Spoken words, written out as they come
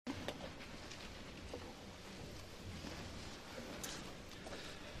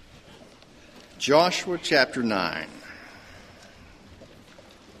Joshua chapter 9.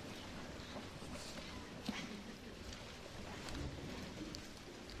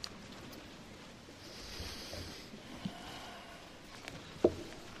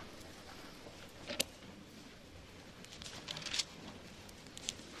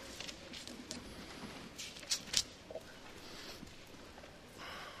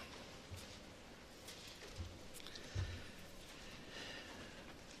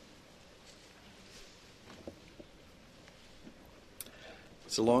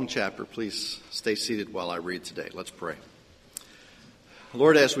 It's a long chapter. Please stay seated while I read today. Let's pray.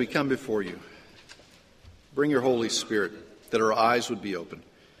 Lord, as we come before you, bring your Holy Spirit that our eyes would be open,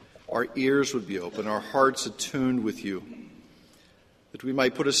 our ears would be open, our hearts attuned with you, that we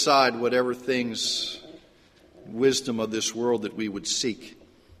might put aside whatever things, wisdom of this world that we would seek,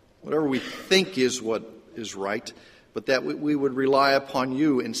 whatever we think is what is right, but that we would rely upon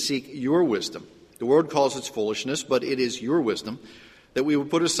you and seek your wisdom. The world calls it foolishness, but it is your wisdom. That we would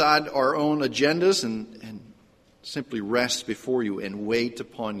put aside our own agendas and simply rest before you and wait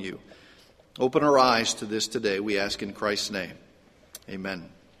upon you. Open our eyes to this today, we ask in Christ's name. Amen.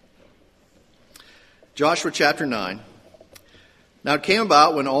 Joshua chapter 9. Now it came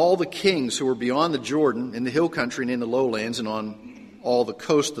about when all the kings who were beyond the Jordan, in the hill country and in the lowlands, and on all the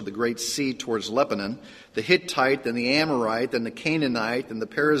coast of the great sea towards Lebanon, the Hittite and the Amorite and the Canaanite and the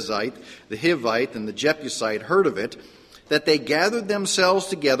Perizzite, the Hivite and the Jebusite heard of it, that they gathered themselves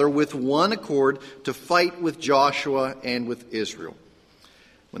together with one accord to fight with Joshua and with Israel.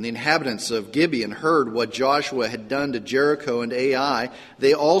 When the inhabitants of Gibeon heard what Joshua had done to Jericho and Ai,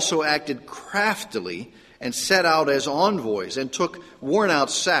 they also acted craftily and set out as envoys and took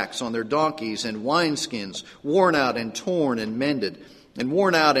worn-out sacks on their donkeys and wineskins, worn out and torn and mended, and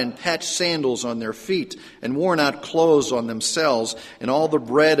worn out and patched sandals on their feet, and worn out clothes on themselves, and all the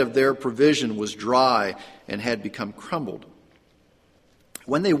bread of their provision was dry and had become crumbled.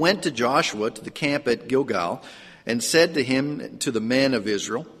 When they went to Joshua to the camp at Gilgal, and said to him, to the men of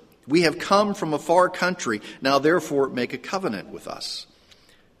Israel, "We have come from a far country, now therefore make a covenant with us."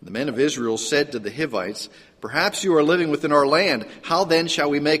 The men of Israel said to the Hivites, "Perhaps you are living within our land. How then shall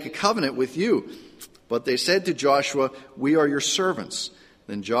we make a covenant with you?" But they said to Joshua, "We are your servants."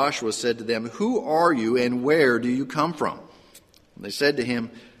 Then Joshua said to them, "Who are you and where do you come from?" And they said to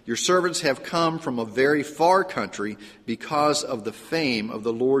him, "Your servants have come from a very far country because of the fame of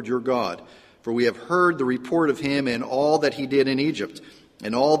the Lord your God. For we have heard the report of him and all that he did in Egypt,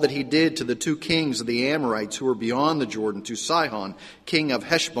 and all that he did to the two kings of the Amorites who were beyond the Jordan, to Sihon, king of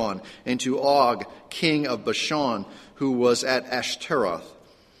Heshbon, and to Og, king of Bashan, who was at Ashtaroth.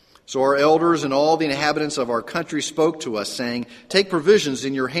 So our elders and all the inhabitants of our country spoke to us, saying, 'Take provisions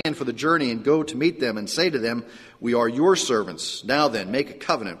in your hand for the journey and go to meet them, and say to them, we are your servants. Now then, make a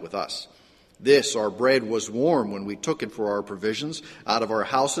covenant with us.' This, our bread was warm when we took it for our provisions out of our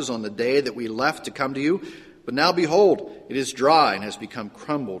houses on the day that we left to come to you. But now behold, it is dry and has become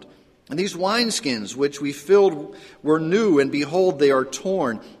crumbled. And these wineskins which we filled were new, and behold, they are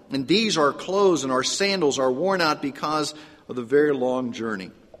torn. And these our clothes and our sandals are worn out because of the very long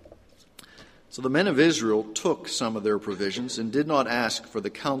journey." So the men of Israel took some of their provisions and did not ask for the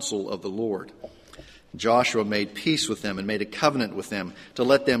counsel of the Lord. Joshua made peace with them and made a covenant with them to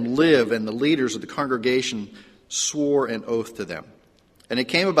let them live, and the leaders of the congregation swore an oath to them. And it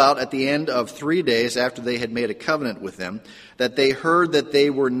came about at the end of 3 days after they had made a covenant with them, that they heard that they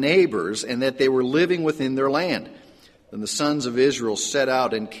were neighbors and that they were living within their land. Then the sons of Israel set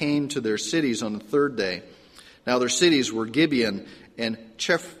out and came to their cities on the 3rd day. Now their cities were Gibeon and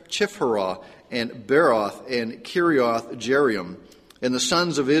Chephirah and Beeroth and Kiriath Jearim. And the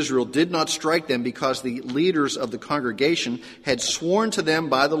sons of Israel did not strike them, because the leaders of the congregation had sworn to them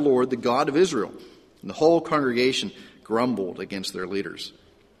by the Lord, the God of Israel. And the whole congregation grumbled against their leaders.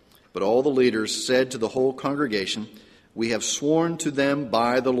 But all the leaders said to the whole congregation, "We have sworn to them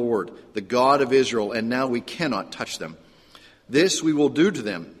by the Lord, the God of Israel, and now we cannot touch them. This we will do to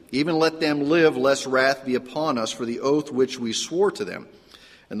them, even let them live, lest wrath be upon us for the oath which we swore to them."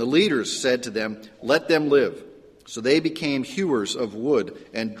 And the leaders said to them, "Let them live." So they became hewers of wood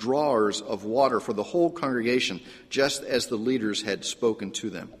and drawers of water for the whole congregation, just as the leaders had spoken to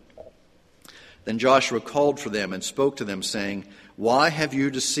them. Then Joshua called for them and spoke to them, saying, "Why have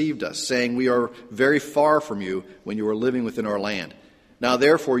you deceived us, saying, we are very far from you, when you are living within our land? Now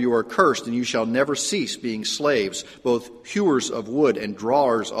therefore you are cursed, and you shall never cease being slaves, both hewers of wood and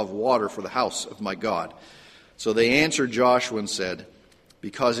drawers of water for the house of my God." So they answered Joshua and said,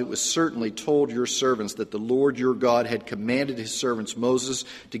 "Because it was certainly told your servants that the Lord your God had commanded his servants Moses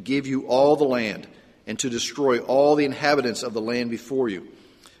to give you all the land and to destroy all the inhabitants of the land before you.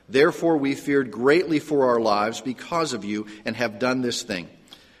 Therefore we feared greatly for our lives because of you, and have done this thing.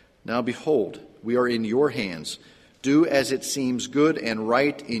 Now behold, we are in your hands. Do as it seems good and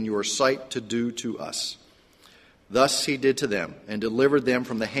right in your sight to do to us." Thus he did to them, and delivered them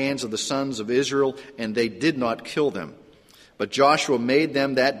from the hands of the sons of Israel, and they did not kill them. But Joshua made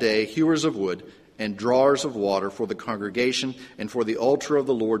them that day hewers of wood and drawers of water for the congregation and for the altar of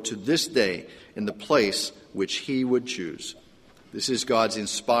the Lord to this day in the place which he would choose. This is God's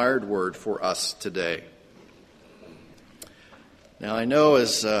inspired word for us today. Now I know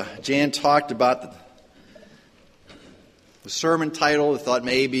as Jan talked about the sermon title, I thought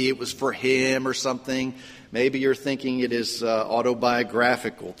maybe it was for him or something. Maybe you're thinking it is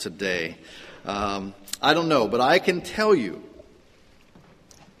autobiographical today. I don't know, but I can tell you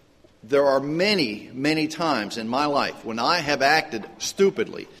there are many, many times in my life when I have acted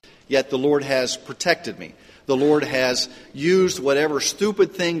stupidly, yet the Lord has protected me. The Lord has used whatever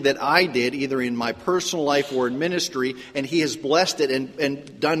stupid thing that I did, either in my personal life or in ministry, and He has blessed it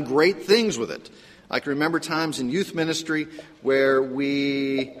and done great things with it. I can remember times in youth ministry where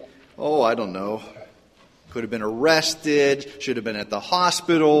we, could have been arrested, should have been at the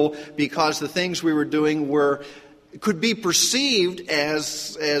hospital, because the things we were doing could be perceived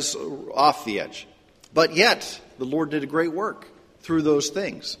as off the edge. But yet, the Lord did a great work through those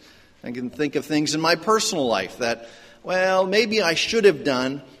things. I can think of things in my personal life that, maybe I should have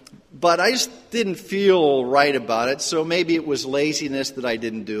done, but I just didn't feel right about it, so maybe it was laziness that I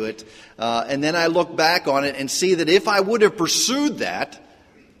didn't do it. And then I look back on it and see that if I would have pursued that,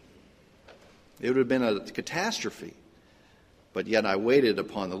 it would have been a catastrophe. But yet I waited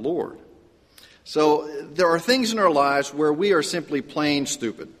upon the Lord. So there are things in our lives where we are simply plain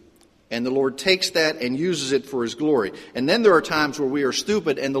stupid. And the Lord takes that and uses it for His glory. And then there are times where we are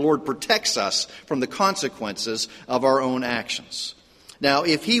stupid and the Lord protects us from the consequences of our own actions. Now,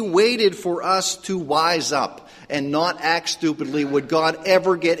 if He waited for us to wise up and not act stupidly, would God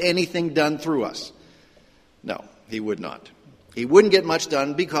ever get anything done through us? No, He would not. He wouldn't get much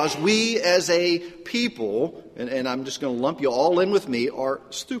done because we as a people, and I'm just going to lump you all in with me, are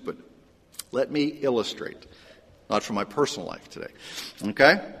stupid. Let me illustrate. Not from my personal life today.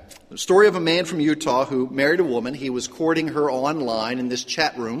 Okay? The story of a man from Utah who married a woman. He was courting her online in this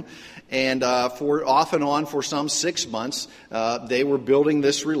chat room. And for off and on for some 6 months, they were building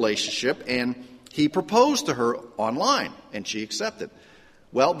this relationship. And he proposed to her online, and she accepted.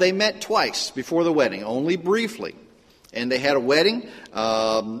 Well, they met twice before the wedding, only briefly. And they had a wedding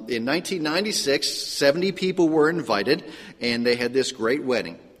in 1996. 70 people were invited, and they had this great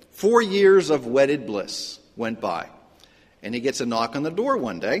wedding. 4 years of wedded bliss went by. And he gets a knock on the door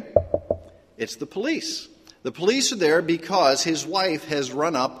one day. It's the police. The police are there because his wife has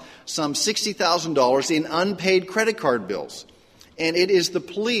run up some $60,000 in unpaid credit card bills. And it is the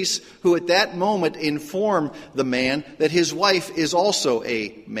police who at that moment inform the man that his wife is also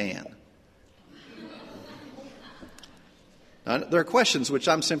a man. Now, there are questions which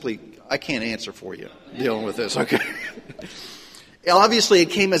I can't answer for you dealing with this, okay? Obviously, it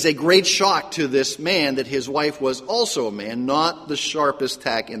came as a great shock to this man that his wife was also a man, not the sharpest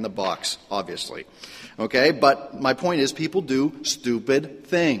tack in the box, obviously. Okay, but my point is people do stupid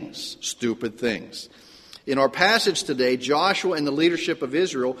things. Stupid things. In our passage today, Joshua and the leadership of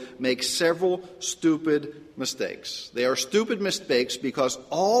Israel make several stupid mistakes. They are stupid mistakes because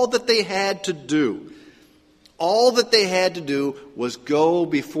all that they had to do was go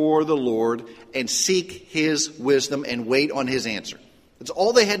before the Lord and seek His wisdom and wait on His answer. That's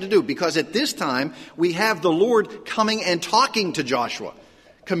all they had to do, because at this time we have the Lord coming and talking to Joshua,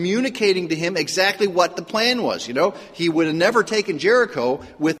 communicating to him exactly what the plan was. You know, he would have never taken Jericho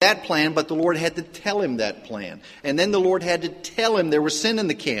with that plan, but the Lord had to tell him that plan. And then the Lord had to tell him there was sin in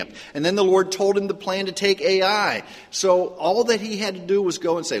the camp. And then the Lord told him the plan to take Ai. So all that he had to do was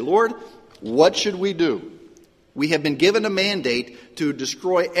go and say, Lord, what should we do? We have been given a mandate to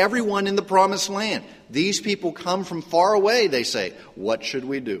destroy everyone in the promised land. These people come from far away, they say. What should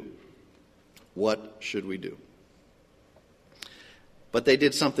we do? What should we do? But they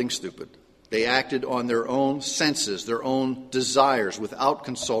did something stupid. They acted on their own senses, their own desires, without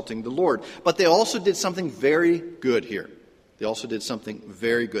consulting the Lord. But they also did something very good here. They also did something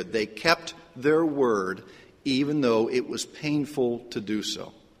very good. They kept their word even though it was painful to do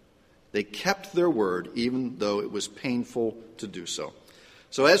so. They kept their word even though it was painful to do so.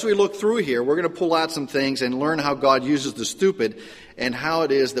 So as we look through here, we're going to pull out some things and learn how God uses the stupid and how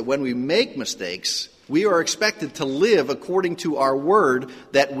it is that when we make mistakes, we are expected to live according to our word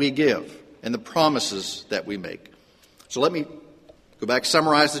that we give and the promises that we make. So let me Go back,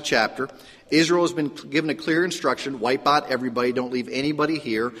 summarize the chapter. Israel has been given a clear instruction: wipe out everybody, don't leave anybody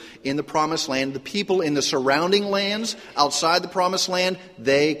here in the promised land. The people in the surrounding lands outside the promised land,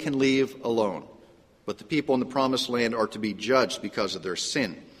 they can leave alone. But the people in the promised land are to be judged because of their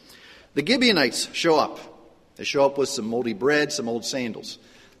sin. The Gibeonites show up. They show up with some moldy bread, some old sandals.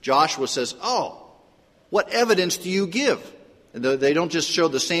 Joshua says, "Oh, what evidence do you give?" And they don't just show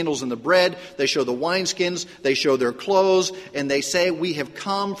the sandals and the bread. They show the wineskins. They show their clothes. And they say, "We have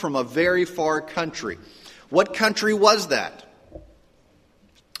come from a very far country." What country was that?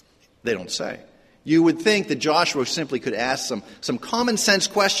 They don't say. You would think that Joshua simply could ask some common sense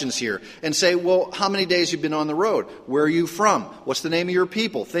questions here and say, "Well, how many days have you been on the road? Where are you from? What's the name of your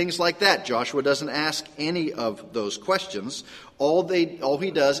people?" Things like that. Joshua doesn't ask any of those questions. All he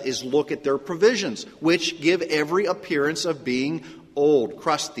does is look at their provisions, which give every appearance of being old,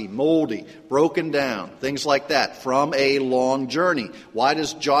 crusty, moldy, broken down, things like that, from a long journey. Why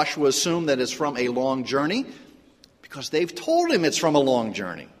does Joshua assume that it's from a long journey? Because they've told him it's from a long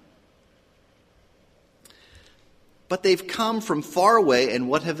journey. But they've come from far away, and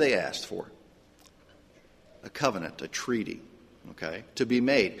what have they asked for? A covenant, a treaty, okay, to be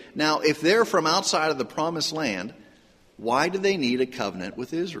made. Now, if they're from outside of the promised land, why do they need a covenant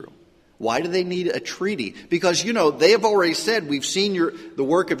with Israel? Why do they need a treaty? Because, they have already said, "We've seen the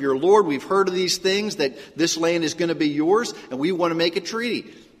work of your Lord. We've heard of these things, that this land is going to be yours, and we want to make a treaty."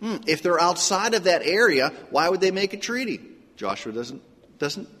 If they're outside of that area, why would they make a treaty? Joshua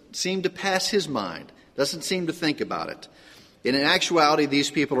doesn't seem to pass his mind. Doesn't seem to think about it. In actuality, these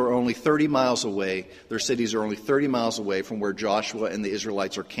people are only 30 miles away. Their cities are only 30 miles away from where Joshua and the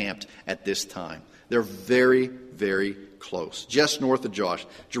Israelites are camped at this time. They're very, very close, just north of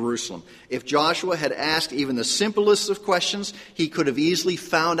Jerusalem. If Joshua had asked even the simplest of questions, he could have easily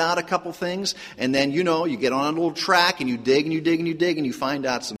found out a couple things. And then, you get on a little track and you dig and you dig and you dig and you find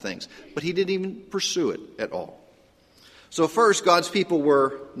out some things. But he didn't even pursue it at all. So first, God's people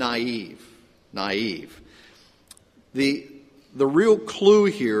were naive. The real clue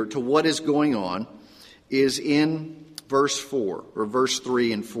here to what is going on is in verse 4, or verse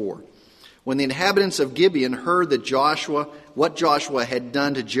 3 and 4. When the inhabitants of Gibeon heard that what Joshua had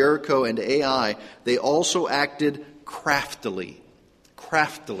done to Jericho and to Ai, they also acted craftily.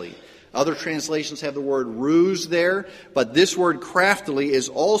 Craftily. Other translations have the word ruse there, but this word craftily is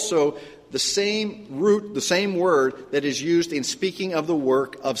also the same root, the same word that is used in speaking of the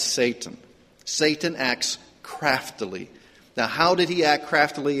work of Satan. Satan acts craftily. Now, how did he act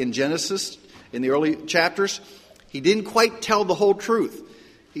craftily in Genesis, in the early chapters? He didn't quite tell the whole truth.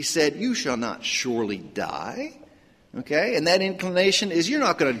 He said, "You shall not surely die." Okay? And that inclination is, you're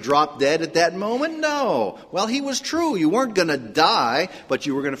not going to drop dead at that moment. No. Well, he was true. You weren't going to die, but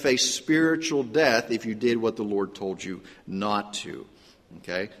you were going to face spiritual death if you did what the Lord told you not to.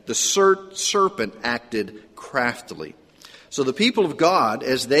 Okay? The serpent acted craftily. So the people of God,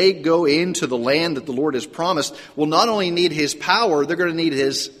 as they go into the land that the Lord has promised, will not only need His power, they're going to need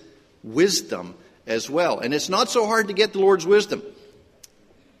His wisdom as well. And it's not so hard to get the Lord's wisdom.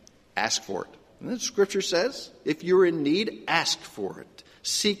 Ask for it. And the Scripture says, if you're in need, ask for it.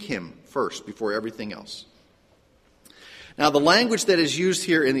 Seek Him first before everything else. Now, the language that is used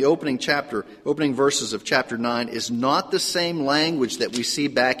here in the opening verses of chapter 9 is not the same language that we see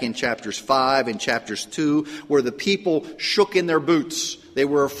back in chapters 5 and chapters 2, where the people shook in their boots. They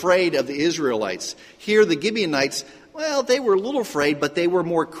were afraid of the Israelites. Here, the Gibeonites, well, they were a little afraid, but they were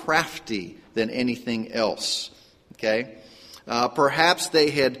more crafty than anything else. Okay? Perhaps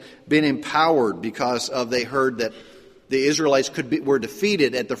they had been empowered because they heard that the Israelites were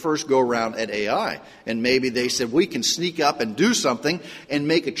defeated at the first go-around at Ai. And maybe they said, we can sneak up and do something and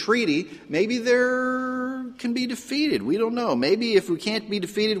make a treaty. Maybe there can be defeated. We don't know. Maybe if we can't be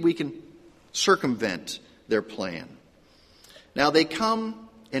defeated, we can circumvent their plan. Now they come,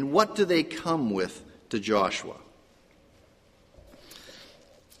 and what do they come with to Joshua?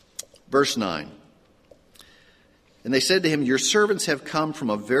 Verse 9. And they said to him, your servants have come from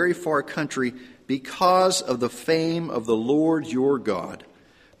a very far country because of the fame of the Lord your God.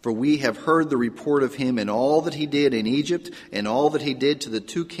 For we have heard the report of him and all that he did in Egypt and all that he did to the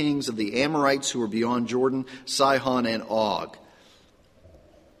two kings of the Amorites who were beyond Jordan, Sihon and Og.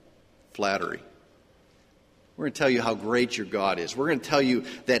 Flattery. We're going to tell you how great your God is. We're going to tell you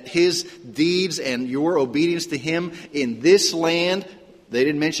that his deeds and your obedience to him in this land. They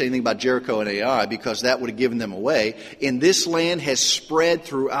didn't mention anything about Jericho and Ai because that would have given them away. In this land has spread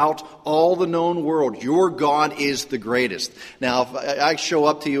throughout all the known world. Your God is the greatest. Now, if I show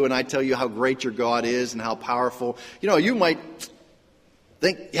up to you and I tell you how great your God is and how powerful, you might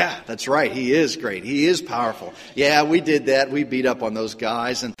think, yeah, that's right. He is great. He is powerful. Yeah, we did that. We beat up on those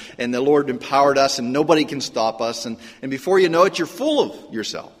guys, and the Lord empowered us, and nobody can stop us. And before you know it, you're full of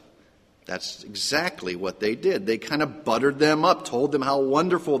yourself. That's exactly what they did. They kind of buttered them up, told them how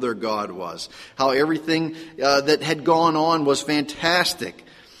wonderful their God was, how everything that had gone on was fantastic.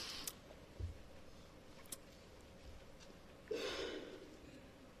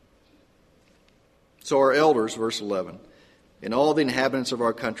 So our elders, verse 11, and all the inhabitants of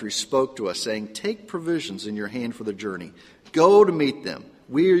our country spoke to us, saying, take provisions in your hand for the journey. Go to meet them.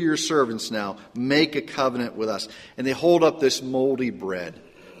 We are your servants now. Make a covenant with us. And they hold up this moldy bread.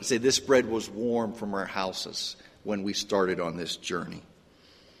 They say, this bread was warm from our houses when we started on this journey.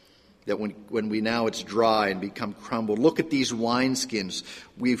 That when we now it's dry and become crumbled. Look at these wineskins.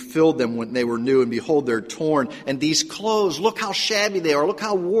 We filled them when they were new, and behold, they're torn. And these clothes, look how shabby they are. Look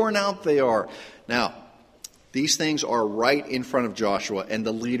how worn out they are. Now, these things are right in front of Joshua and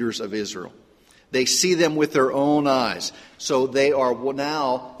the leaders of Israel. They see them with their own eyes. So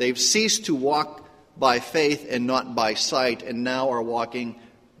they've ceased to walk by faith and not by sight, and now are walking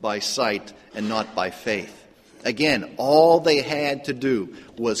by sight and not by faith. Again, all they had to do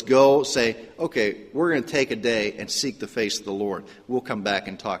was go say, okay, we're going to take a day and seek the face of the Lord. We'll come back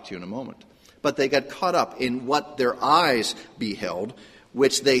and talk to you in a moment. But they got caught up in what their eyes beheld,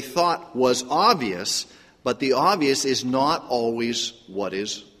 which they thought was obvious, but the obvious is not always what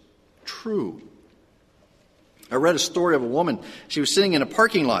is true. I read a story of a woman. She was sitting in a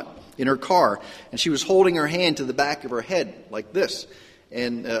parking lot in her car, and she was holding her hand to the back of her head like this.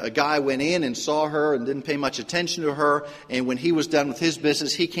 And a guy went in and saw her and didn't pay much attention to her. And when he was done with his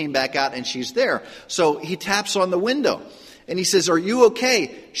business, he came back out and she's there. So he taps on the window and he says, are you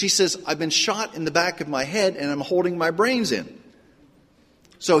okay? She says, I've been shot in the back of my head and I'm holding my brains in.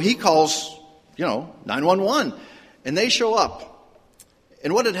 So he calls, 911, and they show up.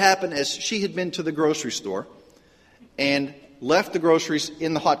 And what had happened is she had been to the grocery store and left the groceries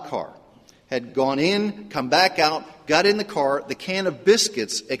in the hot car. Had gone in, come back out, got in the car, the can of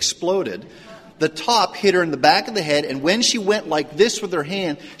biscuits exploded. The top hit her in the back of the head, and when she went like this with her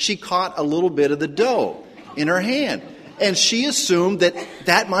hand, she caught a little bit of the dough in her hand. And she assumed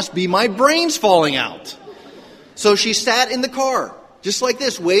that must be my brains falling out. So she sat in the car, just like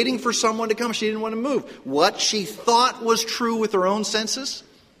this, waiting for someone to come. She didn't want to move. What she thought was true with her own senses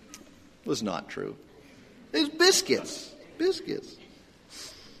was not true. It was biscuits. Biscuits.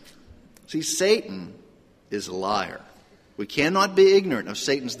 See, Satan is a liar. We cannot be ignorant of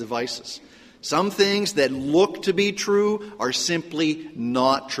Satan's devices. Some things that look to be true are simply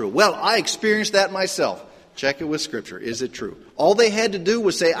not true. Well, I experienced that myself. Check it with Scripture. Is it true? All they had to do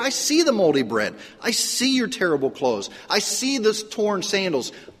was say, I see the moldy bread. I see your terrible clothes. I see those torn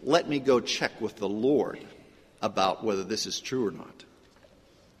sandals. Let me go check with the Lord about whether this is true or not.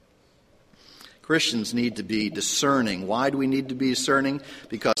 Christians need to be discerning. Why do we need to be discerning?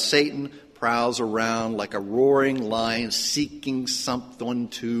 Because Satan prowls around like a roaring lion seeking something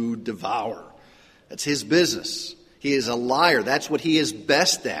to devour. That's his business. He is a liar. That's what he is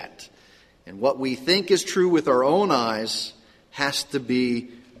best at. And what we think is true with our own eyes has to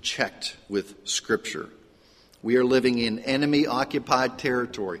be checked with Scripture. We are living in enemy-occupied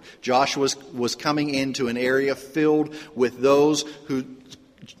territory. Joshua was coming into an area filled with those who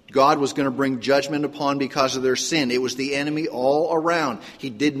God was going to bring judgment upon because of their sin. It was the enemy all around. He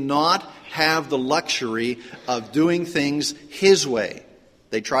did not have the luxury of doing things his way.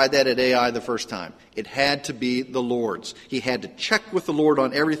 They tried that at Ai the first time. It had to be the Lord's. He had to check with the Lord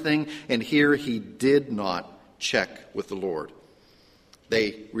on everything, and here he did not check with the Lord.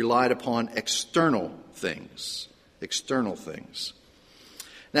 They relied upon external things. External things.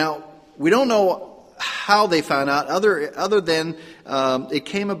 Now, we don't know how they found out, other than it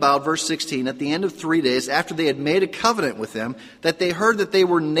came about, verse 16, at the end of 3 days, after they had made a covenant with them, that they heard that they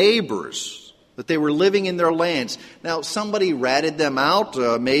were neighbors, that they were living in their lands. Now, somebody ratted them out,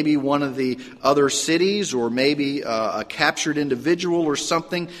 maybe one of the other cities, or maybe a captured individual or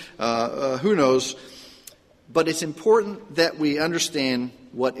something, who knows. But it's important that we understand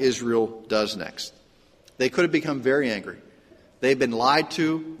what Israel does next. They could have become very angry. They've been lied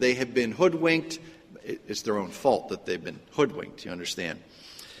to. They have been hoodwinked. It's their own fault that they've been hoodwinked, you understand.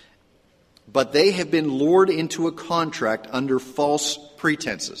 But they have been lured into a contract under false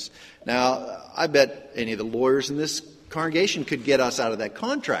pretenses. Now, I bet any of the lawyers in this congregation could get us out of that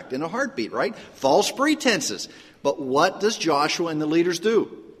contract in a heartbeat, right? False pretenses. But what does Joshua and the leaders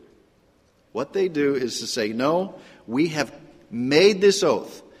do? What they do is to say, no, we have made this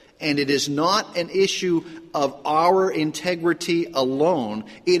oath. And it is not an issue of our integrity alone.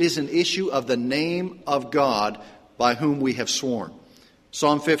 It is an issue of the name of God by whom we have sworn.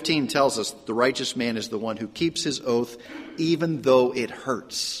 Psalm 15 tells us the righteous man is the one who keeps his oath even though it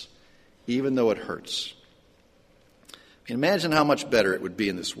hurts. Even though it hurts. Imagine how much better it would be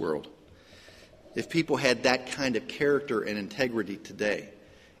in this world if people had that kind of character and integrity today.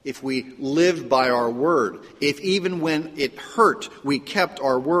 If we lived by our word. If even when it hurt, we kept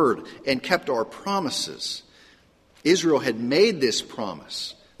our word and kept our promises. Israel had made this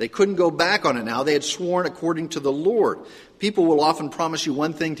promise. They couldn't go back on it now. They had sworn according to the Lord. People will often promise you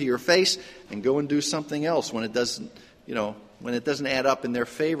one thing to your face and go and do something else when it doesn't add up in their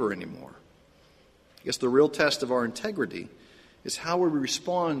favor anymore. I guess the real test of our integrity is how we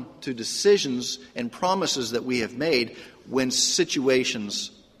respond to decisions and promises that we have made when situations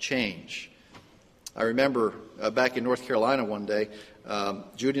change. I remember back in North Carolina one day,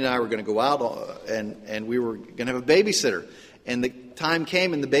 Judy and I were going to go out and we were going to have a babysitter. And the time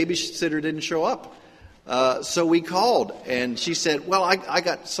came and the babysitter didn't show up. So we called and she said, well, I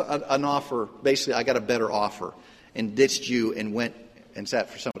got an offer. Basically, I got a better offer, and ditched you and went and sat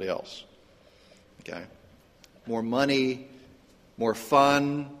for somebody else. Okay. More money, more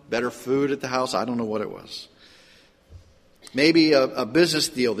fun, better food at the house. I don't know what it was. Maybe a business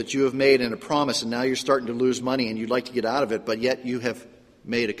deal that you have made and a promise, and now you're starting to lose money and you'd like to get out of it, but yet you have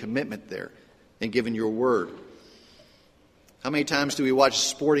made a commitment there and given your word. How many times do we watch a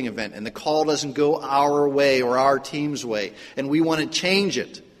sporting event and the call doesn't go our way or our team's way, and we want to change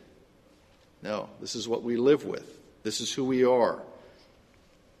it? No, this is what we live with. This is who we are.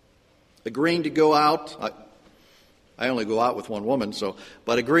 Agreeing to go out, I only go out with one woman,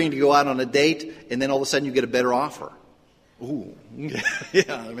 but agreeing to go out on a date, and then all of a sudden you get a better offer. Ooh,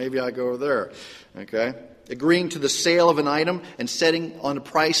 yeah, maybe I go over there. Okay? Agreeing to the sale of an item and setting on a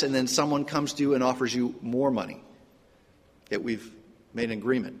price, and then someone comes to you and offers you more money. Yet we've made an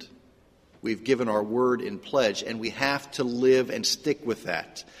agreement. We've given our word in pledge, and we have to live and stick with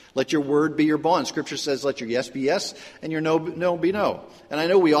that. Let your word be your bond. Scripture says, let your yes be yes and your no be no. And I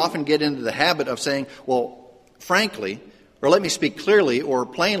know we often get into the habit of saying, well, frankly, or let me speak clearly or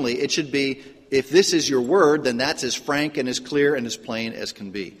plainly, it should be, if this is your word, then that's as frank and as clear and as plain as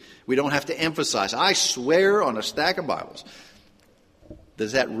can be. We don't have to emphasize, I swear on a stack of Bibles.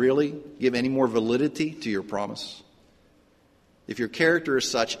 Does that really give any more validity to your promise? If your character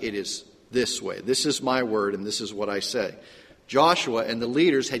is such, it is this way. This is my word, and this is what I say. Joshua and the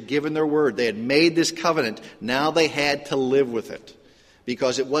leaders had given their word. They had made this covenant. Now they had to live with it.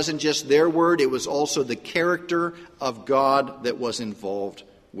 Because it wasn't just their word, it was also the character of God that was involved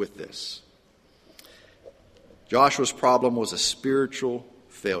with this. Joshua's problem was a spiritual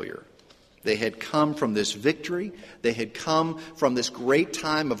failure. They had come from this victory. They had come from this great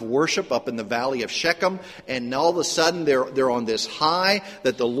time of worship up in the valley of Shechem. And all of a sudden they're on this high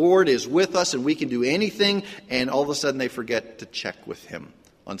that the Lord is with us and we can do anything. And all of a sudden they forget to check with him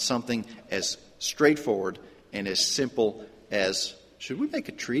on something as straightforward and as simple as, should we make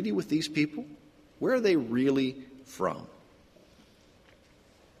a treaty with these people? Where are they really from?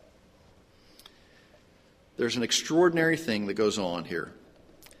 There's an extraordinary thing that goes on here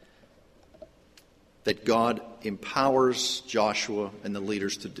that God empowers Joshua and the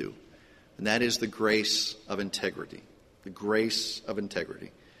leaders to do. And that is the grace of integrity. The grace of integrity.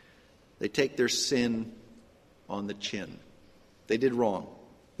 They take their sin on the chin. They did wrong.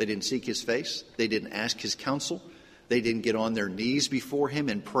 They didn't seek his face. They didn't ask his counsel. They didn't get on their knees before him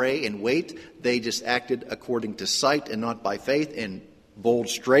and pray and wait. They just acted according to sight and not by faith and bowled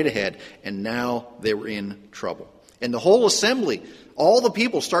straight ahead. And now they were in trouble. And the whole assembly, all the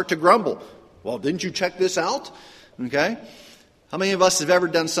people start to grumble. Well, didn't you check this out? Okay. How many of us have ever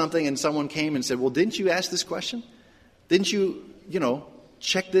done something and someone came and said, well, didn't you ask this question? Didn't you,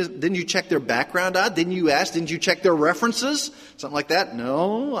 check this? Didn't you check their background out? Didn't you check their references? Something like that.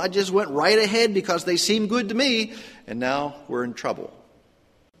 No, I just went right ahead because they seemed good to me. And now we're in trouble.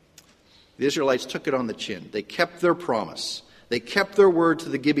 The Israelites took it on the chin. They kept their promise. They kept their word to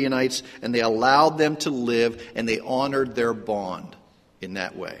the Gibeonites, and they allowed them to live, and they honored their bond in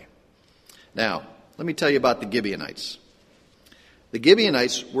that way. Now, let me tell you about the Gibeonites. The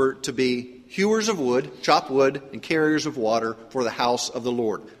Gibeonites were to be hewers of wood, chop wood, and carriers of water for the house of the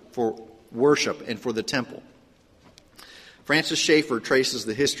Lord, for worship and for the temple. Francis Schaeffer traces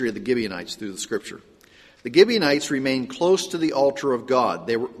the history of the Gibeonites through the Scripture. The Gibeonites remained close to the altar of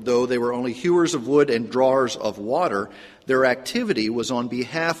God. Though they were only hewers of wood and drawers of water, their activity was on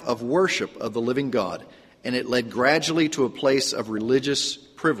behalf of worship of the living God, and it led gradually to a place of religious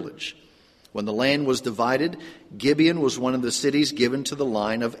privilege. When the land was divided, Gibeon was one of the cities given to the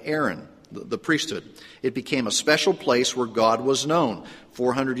line of Aaron, the priesthood. It became a special place where God was known.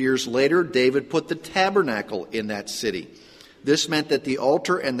 400 years later, David put the tabernacle in that city. This meant that the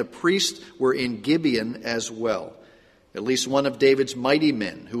altar and the priest were in Gibeon as well. At least one of David's mighty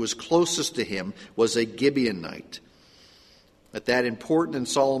men, who was closest to him, was a Gibeonite. At that important and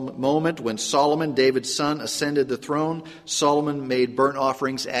solemn moment when Solomon, David's son, ascended the throne, Solomon made burnt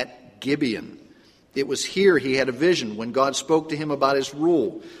offerings at Gibeon. It was here he had a vision when God spoke to him about his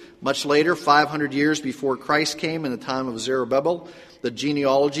rule. Much later, 500 years before Christ came in the time of Zerubbabel, the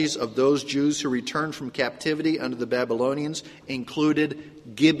genealogies of those Jews who returned from captivity under the Babylonians included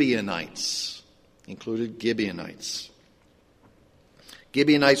Gibeonites.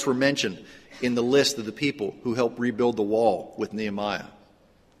 Gibeonites were mentioned in the list of the people who helped rebuild the wall with Nehemiah.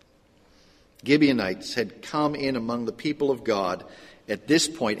 Gibeonites had come in among the people of God at this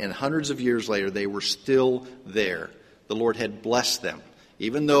point, and hundreds of years later, they were still there. The Lord had blessed them,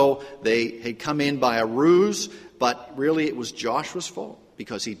 even though they had come in by a ruse, but really it was Joshua's fault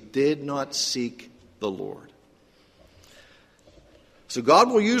because he did not seek the Lord. So God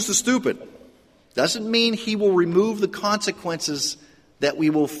will use the stupid. Doesn't mean he will remove the consequences that we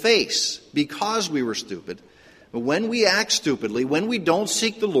will face because we were stupid. But when we act stupidly, when we don't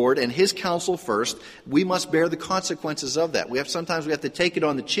seek the Lord and his counsel first, we must bear the consequences of that. Sometimes we have to take it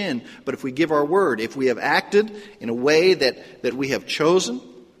on the chin, but if we give our word, if we have acted in a way that we have chosen,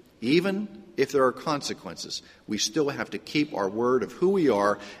 even if there are consequences, we still have to keep our word of who we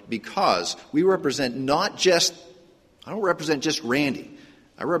are, because we represent I don't represent just Randy.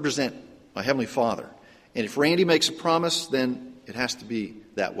 I represent my Heavenly Father. And if Randy makes a promise, then it has to be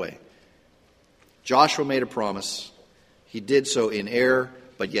that way. Joshua made a promise. He did so in error,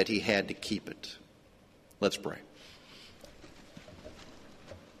 but yet he had to keep it. Let's pray.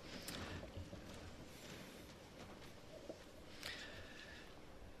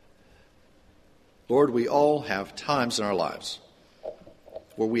 Lord, we all have times in our lives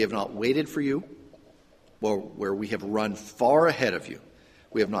where we have not waited for you, or where we have run far ahead of you.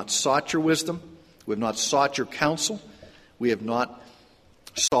 We have not sought your wisdom. We have not sought your counsel. We have not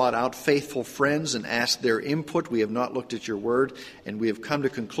sought out faithful friends and asked their input. We have not looked at your word, and we have come to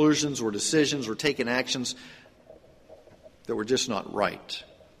conclusions or decisions or taken actions that were just not right.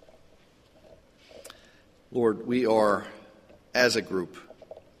 Lord, we are, as a group,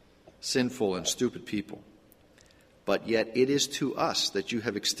 sinful and stupid people. But yet it is to us that you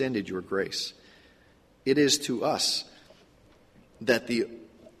have extended your grace. It is to us that the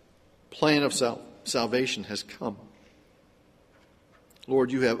plan of salvation has come.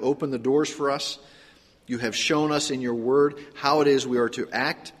 Lord, you have opened the doors for us. You have shown us in your word how it is we are to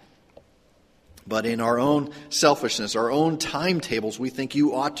act. But in our own selfishness, our own timetables, we think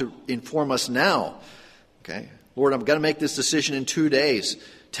you ought to inform us now. Okay? Lord, I'm going to make this decision in 2 days.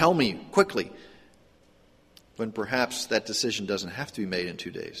 Tell me quickly. When perhaps that decision doesn't have to be made in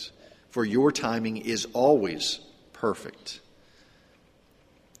 2 days. For your timing is always perfect.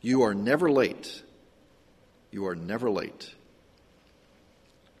 You are never late. You are never late.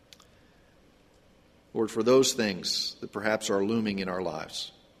 Lord, for those things that perhaps are looming in our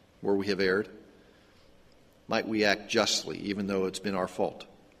lives, where we have erred, might we act justly, even though it's been our fault,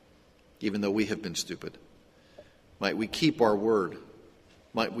 even though we have been stupid. Might we keep our word.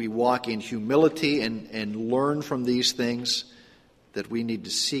 Might we walk in humility and learn from these things that we need to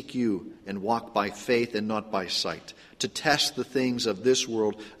seek you and walk by faith and not by sight, to test the things of this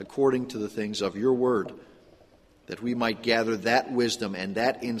world according to the things of your word, that we might gather that wisdom and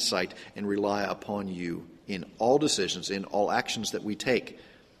that insight and rely upon you in all decisions, in all actions that we take,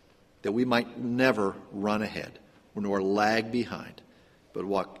 that we might never run ahead nor lag behind, but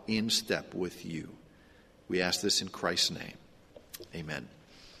walk in step with you. We ask this in Christ's name. Amen.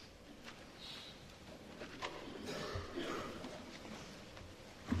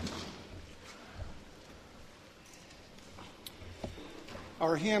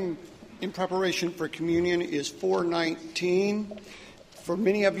 Our hymn in preparation for communion is 419. For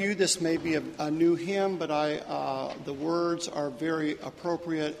many of you, this may be a new hymn, but the words are very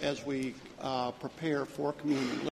appropriate as we prepare for communion.